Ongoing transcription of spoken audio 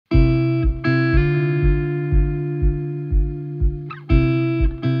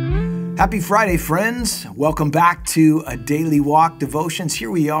Happy Friday, friends. Welcome back to a Daily Walk Devotions. Here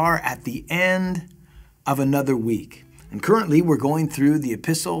we are at the end of another week. And currently we're going through the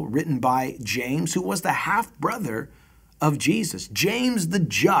epistle written by James, who was the half-brother of Jesus. James the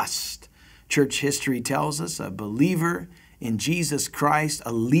Just. Church history tells us a believer in Jesus Christ,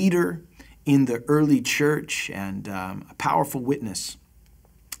 a leader in the early church, and a powerful witness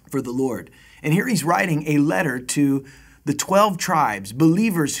for the Lord. And here he's writing a letter to the 12 tribes,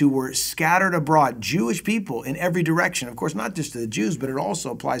 believers who were scattered abroad, Jewish people in every direction. Of course, not just to the Jews, but it also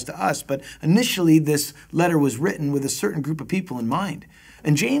applies to us. But initially, this letter was written with a certain group of people in mind.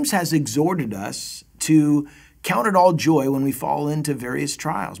 And James has exhorted us to count it all joy when we fall into various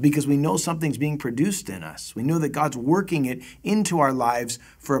trials, because we know something's being produced in us. We know that God's working it into our lives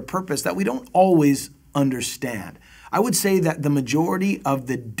for a purpose that we don't always understand. I would say that the majority of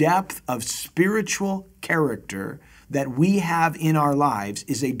the depth of spiritual character that we have in our lives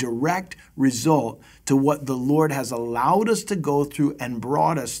is a direct result to what the Lord has allowed us to go through and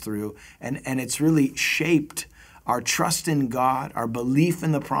brought us through. And it's really shaped our trust in God, our belief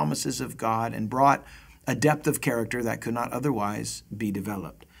in the promises of God, and brought a depth of character that could not otherwise be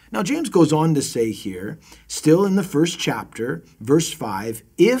developed. Now, James goes on to say here, still in the first chapter, verse 5,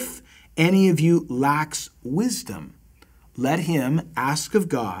 if any of you lacks wisdom, let him ask of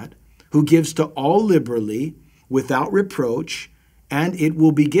God, who gives to all liberally, without reproach, and it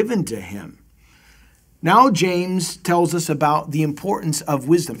will be given to him. Now James tells us about the importance of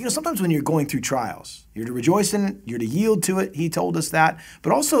wisdom. You know, sometimes when you're going through trials, you're to rejoice in it, you're to yield to it. He told us that.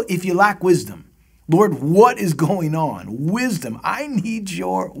 But also, if you lack wisdom, Lord, what is going on? Wisdom. I need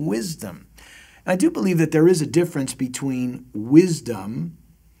your wisdom. And I do believe that there is a difference between wisdom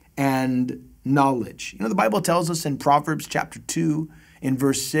and knowledge. You know, the Bible tells us in Proverbs chapter 2, in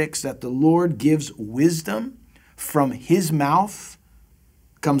verse 6, that the Lord gives wisdom. From his mouth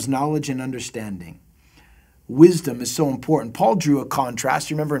comes knowledge and understanding. Wisdom is so important. Paul drew a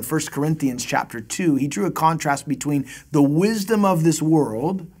contrast. You remember in 1 Corinthians chapter 2, he drew a contrast between the wisdom of this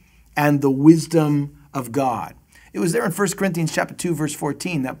world and the wisdom of God. It was there in 1 Corinthians chapter 2, verse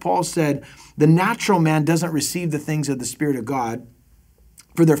 14, that Paul said, the natural man doesn't receive the things of the Spirit of God,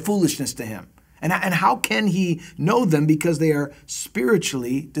 for their foolishness to him. And how can he know them? Because they are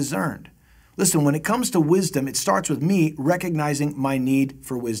spiritually discerned. Listen, when it comes to wisdom, it starts with me recognizing my need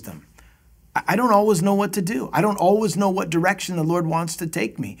for wisdom. I don't always know what to do. I don't always know what direction the Lord wants to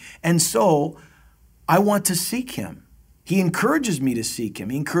take me. And so I want to seek him. He encourages me to seek him.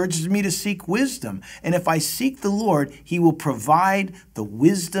 He encourages me to seek wisdom. And if I seek the Lord, he will provide the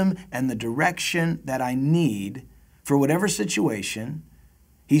wisdom and the direction that I need for whatever situation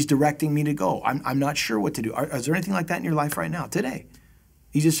he's directing me to go. I'm not sure what to do. Is there anything like that in your life right now, today?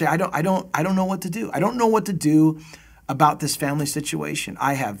 You just say, I don't know what to do. I don't know what to do about this family situation.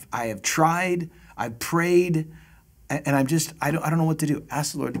 I have tried, I've prayed, and I don't know what to do.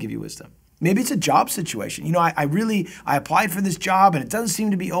 Ask the Lord to give you wisdom. Maybe it's a job situation. You know, I applied for this job and it doesn't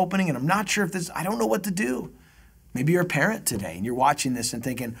seem to be opening, and I'm not sure if I don't know what to do. Maybe you're a parent today and you're watching this and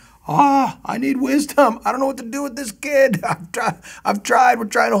thinking, I need wisdom. I don't know what to do with this kid. I've tried. We're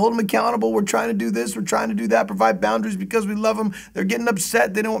trying to hold them accountable. We're trying to do this. We're trying to do that, provide boundaries because we love them. They're getting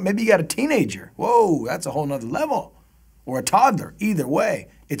upset. They don't. Maybe you got a teenager. Whoa, that's a whole nother level. Or a toddler. Either way,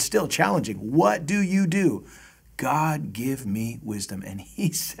 it's still challenging. What do you do? God, give me wisdom. And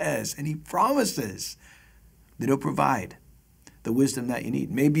he says, and he promises that he'll provide the wisdom that you need.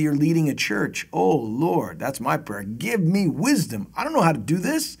 Maybe you're leading a church. Oh, Lord, that's my prayer. Give me wisdom. I don't know how to do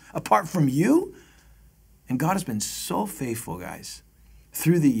this apart from you. And God has been so faithful, guys,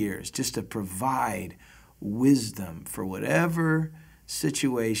 through the years, just to provide wisdom for whatever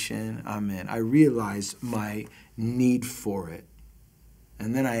situation I'm in. I realize my need for it,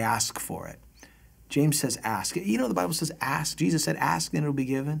 and then I ask for it. James says ask. You know, the Bible says ask. Jesus said ask and it'll be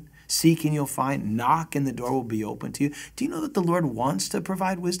given. Seek and you'll find. Knock and the door will be open to you. Do you know that the Lord wants to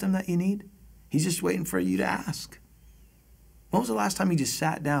provide wisdom that you need? He's just waiting for you to ask. When was the last time you just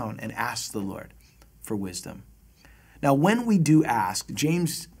sat down and asked the Lord for wisdom? Now, when we do ask,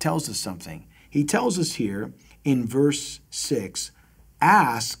 James tells us something. He tells us here in verse 6,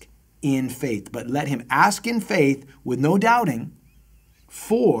 ask in faith, but let him ask in faith with no doubting,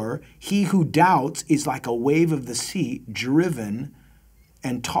 for he who doubts is like a wave of the sea driven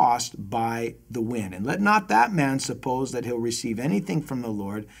and tossed by the wind. And let not that man suppose that he'll receive anything from the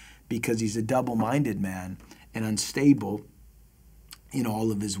Lord, because he's a double-minded man and unstable in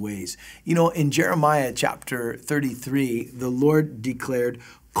all of his ways. You know, in Jeremiah chapter 33, the Lord declared,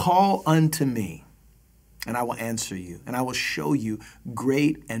 call unto me, and I will answer you, and I will show you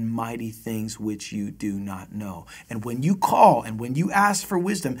great and mighty things which you do not know. And when you call and when you ask for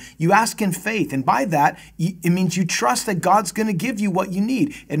wisdom, you ask in faith. And by that, it means you trust that God's going to give you what you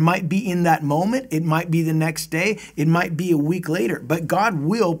need. It might be in that moment. It might be the next day. It might be a week later. But God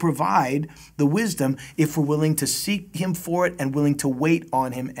will provide the wisdom if we're willing to seek him for it and willing to wait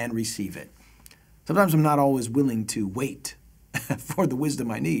on him and receive it. Sometimes I'm not always willing to wait for the wisdom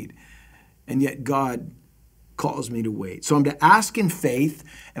I need. And yet God calls me to wait. So I'm to ask in faith,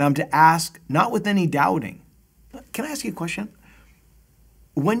 and I'm to ask not with any doubting. Can I ask you a question?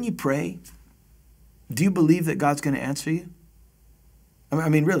 When you pray, do you believe that God's going to answer you? I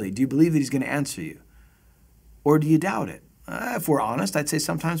mean, really, do you believe that he's going to answer you? Or do you doubt it? If we're honest, I'd say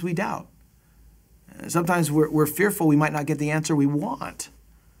sometimes we doubt. Sometimes we're fearful we might not get the answer we want.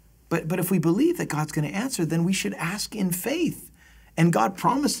 But if we believe that God's going to answer, then we should ask in faith. And God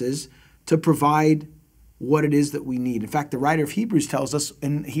promises to provide what it is that we need. In fact, the writer of Hebrews tells us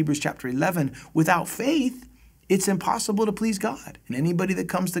in Hebrews chapter 11, without faith, it's impossible to please God. And anybody that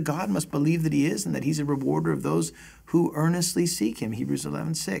comes to God must believe that he is and that he's a rewarder of those who earnestly seek him, Hebrews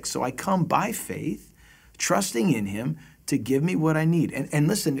 11:6. So I come by faith, trusting in him to give me what I need. And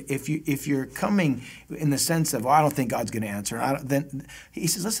listen, if you're coming in the sense of, I don't think God's going to answer, then he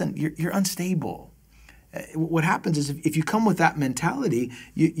says, listen, you're unstable. What happens is if you come with that mentality,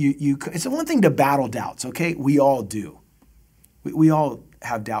 it's one thing to battle doubts, okay? We all do. We all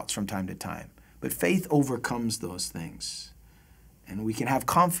have doubts from time to time. But faith overcomes those things. And we can have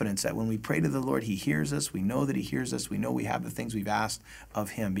confidence that when we pray to the Lord, he hears us. We know that he hears us. We know we have the things we've asked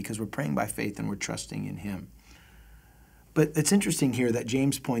of him because we're praying by faith and we're trusting in him. But it's interesting here that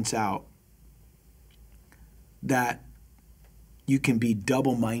James points out that you can be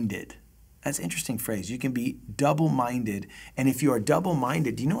double-minded. That's an interesting phrase. You can be double-minded. And if you are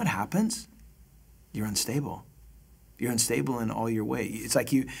double-minded, do you know what happens? You're unstable. You're unstable in all your ways. It's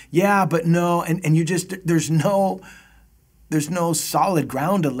like yeah, but no. And you just, there's no solid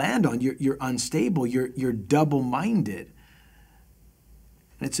ground to land on. You're unstable. You're double-minded.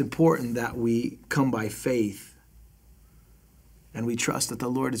 And it's important that we come by faith and we trust that the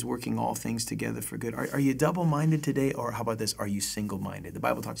Lord is working all things together for good. Are you double-minded today? Or how about this? Are you single-minded? The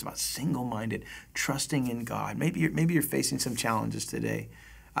Bible talks about single-minded, trusting in God. Maybe you're facing some challenges today.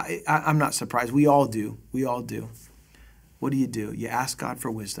 I'm not surprised. We all do. We all do. What do? You ask God for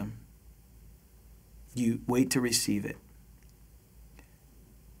wisdom. You wait to receive it.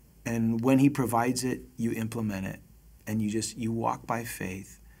 And when he provides it, you implement it. And you walk by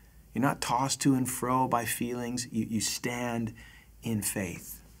faith. You're not tossed to and fro by feelings. You stand in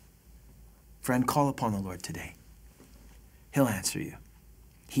faith. Friend, call upon the Lord today. He'll answer you.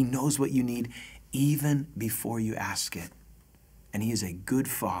 He knows what you need even before you ask it. And he is a good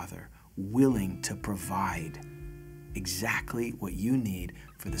father, willing to provide exactly what you need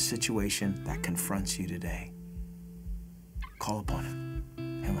for the situation that confronts you today. Call upon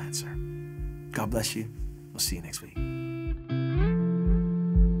him. He'll answer. God bless you. We'll see you next week.